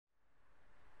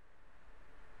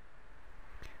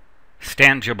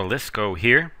Stan Jabalisco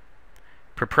here,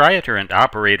 proprietor and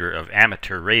operator of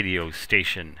amateur radio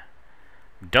station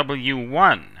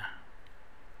W1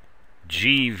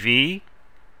 GV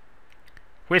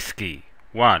Whiskey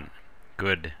 1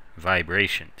 Good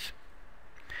Vibrations.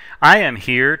 I am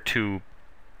here to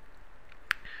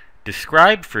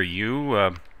describe for you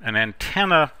an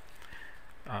antenna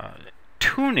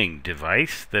tuning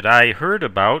device that I heard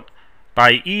about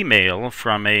by email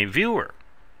from a viewer.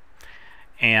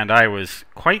 And I was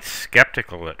quite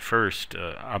skeptical at first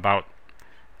about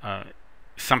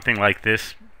something like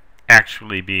this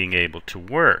actually being able to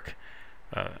work,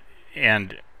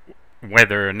 and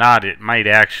whether or not it might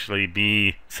actually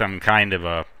be some kind of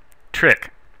a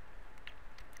trick,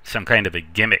 some kind of a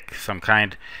gimmick, some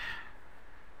kind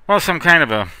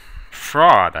of a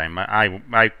fraud.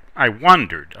 I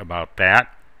wondered about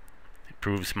that. It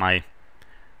proves my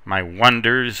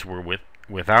wonders were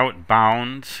without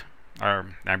bounds.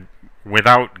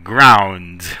 Without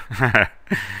grounds.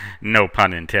 No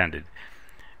pun intended.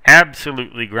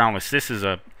 Absolutely groundless. This is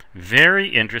a very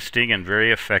interesting and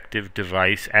very effective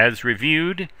device as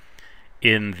reviewed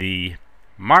in the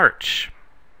March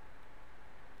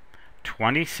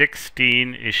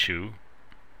 2016 issue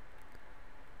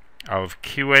of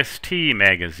QST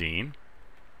magazine,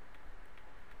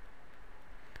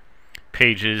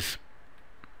 pages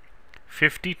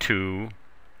 52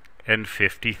 and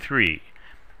 53.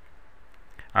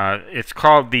 It's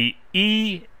called the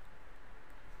EFHW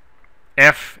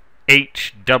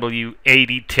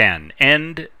 8010,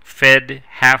 End Fed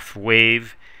Half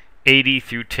Wave 80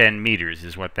 through 10 meters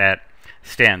is what that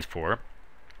stands for.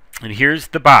 And here's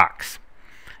the box.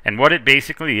 And what it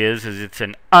basically is it's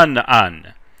an unbalanced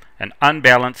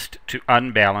to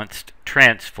unbalanced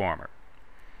transformer.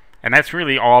 And that's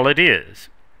really all it is.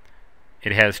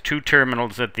 It has two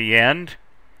terminals at the end,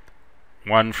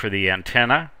 one for the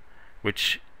antenna,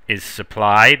 which is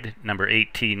supplied, number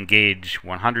 18 gauge,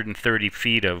 130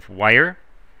 feet of wire,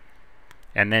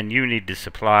 and then you need to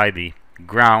supply the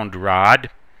ground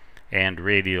rod and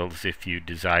radials if you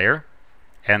desire,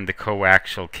 and the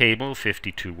coaxial cable,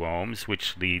 52 ohms,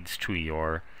 which leads to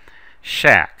your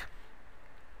shack.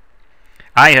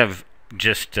 I have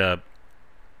just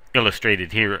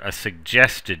illustrated here a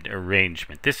suggested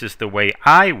arrangement. This is the way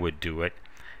I would do it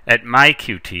at my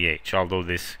QTH, although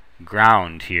this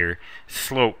ground here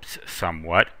slopes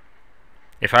somewhat.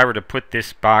 If I were to put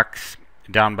this box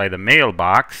down by the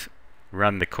mailbox,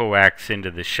 run the coax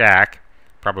into the shack,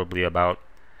 probably about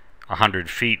 100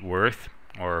 feet worth,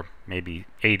 or maybe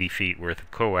 80 feet worth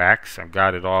of coax. I've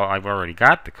got it all. I've already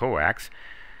got the coax.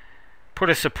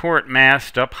 Put a support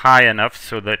mast up high enough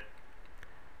so that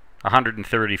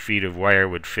 130 feet of wire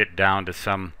would fit down to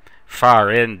some far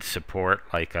end support,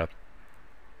 like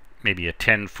maybe a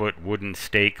 10-foot wooden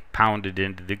stake pounded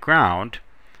into the ground,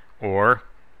 or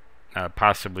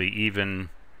possibly even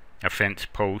a fence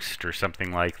post or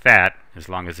something like that, as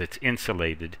long as it's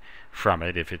insulated from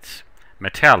it if it's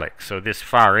metallic. So this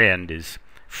far end is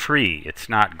free, it's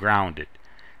not grounded.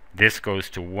 This goes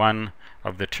to one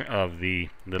of the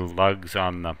little lugs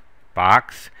on the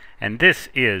box, and this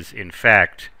is in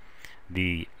fact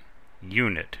the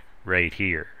unit right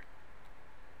here.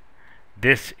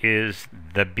 This is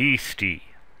the beastie,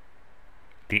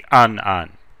 the un.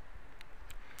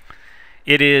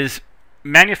 It is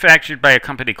manufactured by a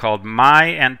company called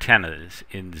MyAntennas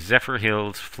in Zephyr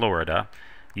Hills, Florida.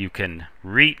 You can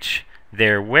reach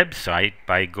their website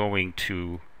by going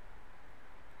to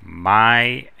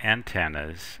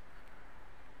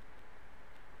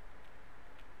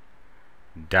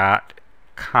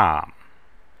MyAntennas.com.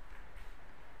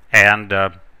 And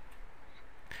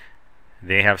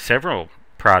they have several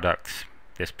products,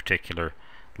 this particular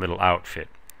little outfit.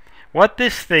 What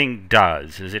this thing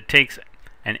does is it takes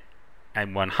a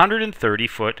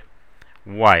 130-foot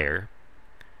wire,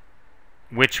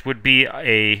 which would be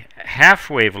a half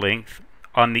wavelength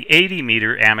on the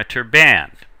 80-meter amateur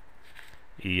band,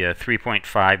 the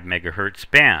 3.5 megahertz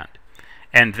band.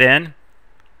 And then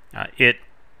it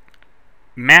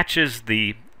matches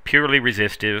the purely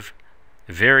resistive,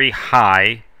 very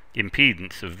high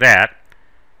impedance of that,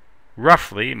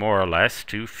 roughly, more or less,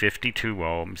 to 52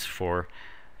 ohms for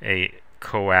a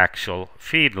coaxial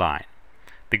feed line.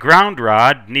 The ground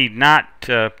rod need not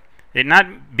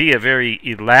be a very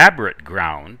elaborate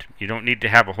ground. You don't need to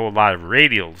have a whole lot of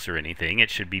radials or anything. It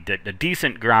should be a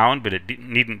decent ground, but it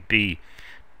needn't be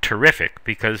terrific,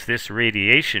 because this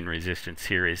radiation resistance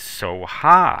here is so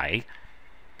high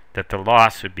that the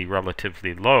loss would be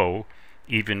relatively low,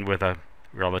 even with a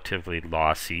relatively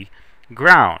lossy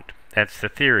ground. That's the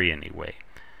theory anyway.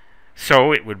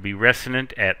 So it would be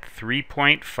resonant at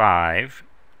 3.5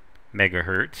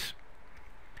 megahertz,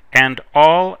 and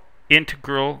all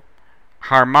integral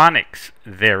harmonics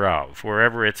thereof,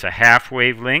 wherever it's a half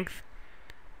wavelength,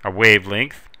 a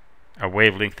wavelength, a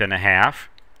wavelength and a half,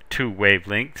 two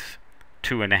wavelengths,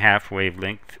 2.5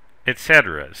 wavelength,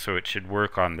 etc. So it should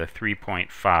work on the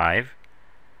 3.5,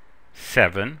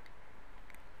 7.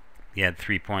 You had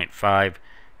 3.5,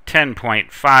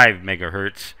 10.5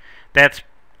 megahertz. That's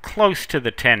close to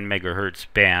the 10 megahertz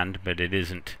band, but it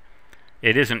isn't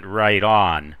right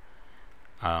on.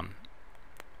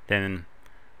 Then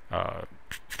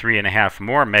 3.5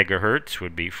 more megahertz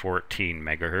would be 14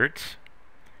 megahertz.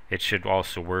 It should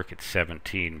also work at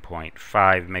 17.5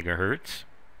 megahertz.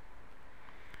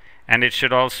 And it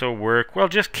should also work, well,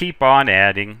 just keep on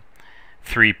adding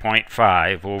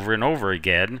 3.5 over and over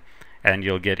again, and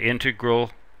you'll get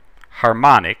integral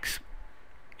harmonics,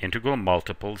 integral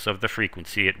multiples of the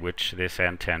frequency at which this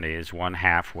antenna is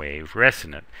 1/2 wave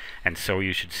resonant. And so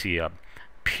you should see a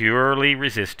purely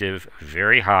resistive,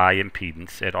 very high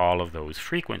impedance at all of those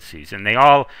frequencies. And they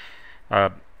all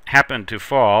happen to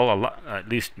fall, at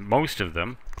least most of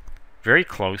them, very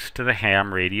close to the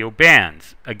ham radio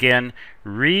bands. Again,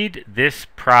 read this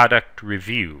product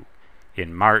review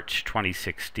in March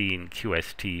 2016,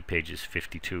 QST, pages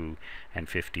 52 and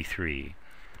 53.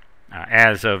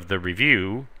 As of the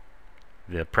review,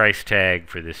 the price tag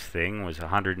for this thing was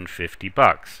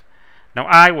 $150. Now,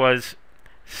 I was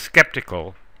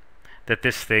skeptical that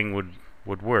this thing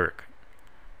would work.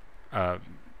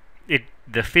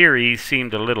 The theory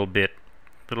seemed a little bit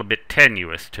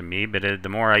tenuous to me, but the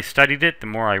more I studied it, the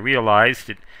more I realized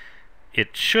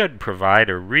it should provide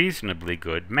a reasonably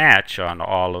good match on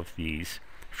all of these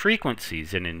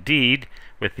frequencies. And indeed,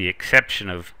 with the exception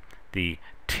of the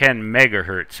 10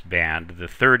 megahertz band, the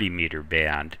 30 meter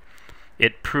band,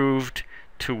 it proved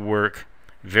to work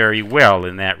very well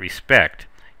in that respect.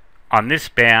 On this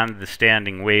band, the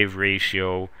standing wave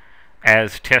ratio,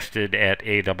 as tested at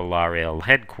ARRL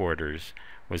headquarters,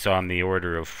 was on the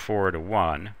order of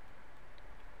 4:1.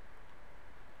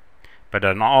 But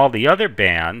on all the other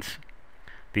bands,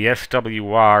 the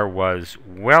SWR was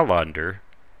well under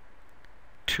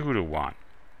 2:1.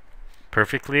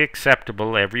 Perfectly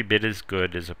acceptable, every bit as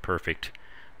good as a perfect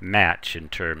match in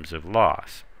terms of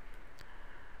loss.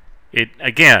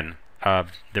 Again,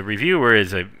 the reviewer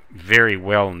is a very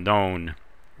well-known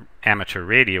amateur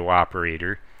radio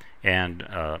operator, and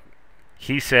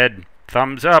he said,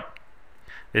 thumbs up.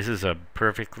 This is a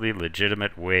perfectly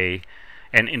legitimate way.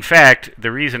 And in fact,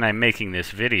 the reason I'm making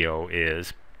this video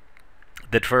is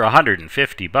that for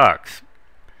 $150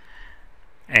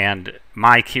 and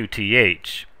my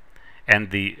QTH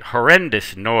and the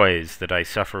horrendous noise that I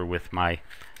suffer with my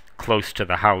close to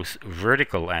the house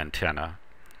vertical antenna,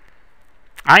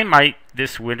 I might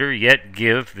this winter yet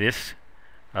give this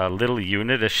little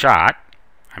unit a shot.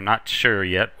 I'm not sure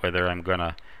yet whether I'm going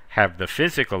to have the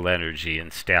physical energy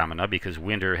and stamina, because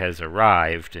winter has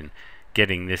arrived, and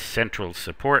getting this central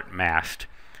support mast,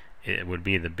 it would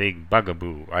be the big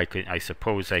bugaboo. I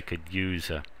suppose I could use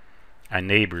a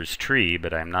neighbor's tree,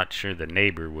 but I'm not sure the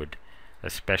neighbor would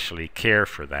especially care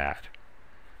for that.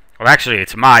 Well, actually,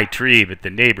 it's my tree, but the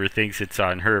neighbor thinks it's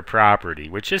on her property,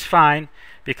 which is fine,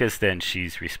 because then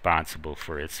she's responsible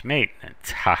for its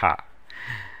maintenance. Haha.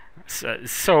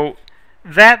 So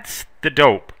that's the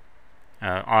dope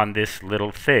on this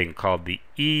little thing called the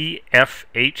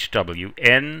EFHW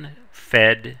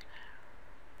N-fed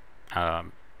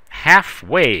half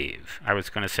wave. I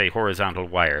was going to say horizontal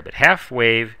wire, but half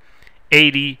wave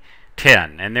 80-10.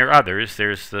 And there are others.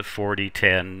 There's the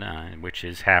 40-10, which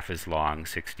is half as long,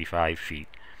 65 feet.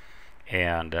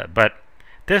 And but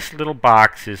this little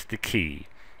box is the key.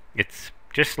 It's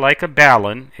just like a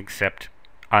ballon, except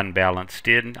unbalanced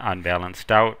in,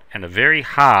 unbalanced out, and a very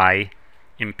high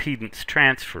impedance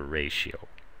transfer ratio.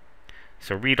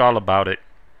 So read all about it,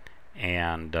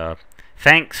 and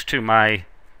thanks to my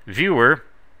viewer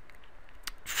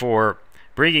for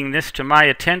bringing this to my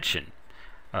attention.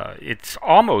 It's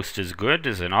almost as good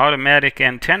as an automatic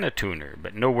antenna tuner,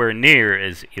 but nowhere near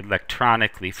as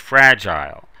electronically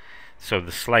fragile. So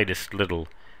the slightest little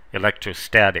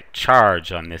electrostatic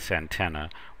charge on this antenna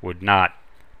would not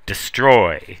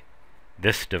destroy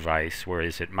this device,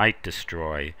 whereas it might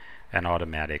destroy an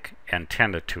automatic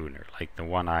antenna tuner like the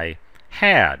one I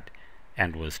had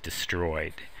and was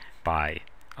destroyed by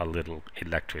a little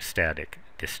electrostatic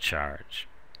discharge.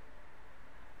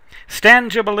 Stan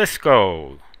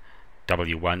Gibilisco,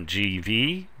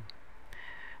 W1GV,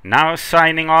 now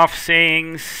signing off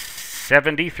saying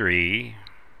 73,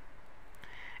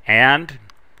 and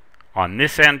on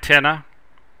this antenna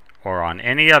or on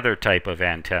any other type of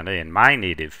antenna in my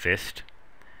native fist,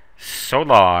 so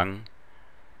long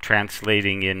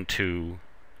translating into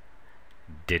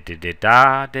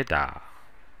da-da-da-da-da-da.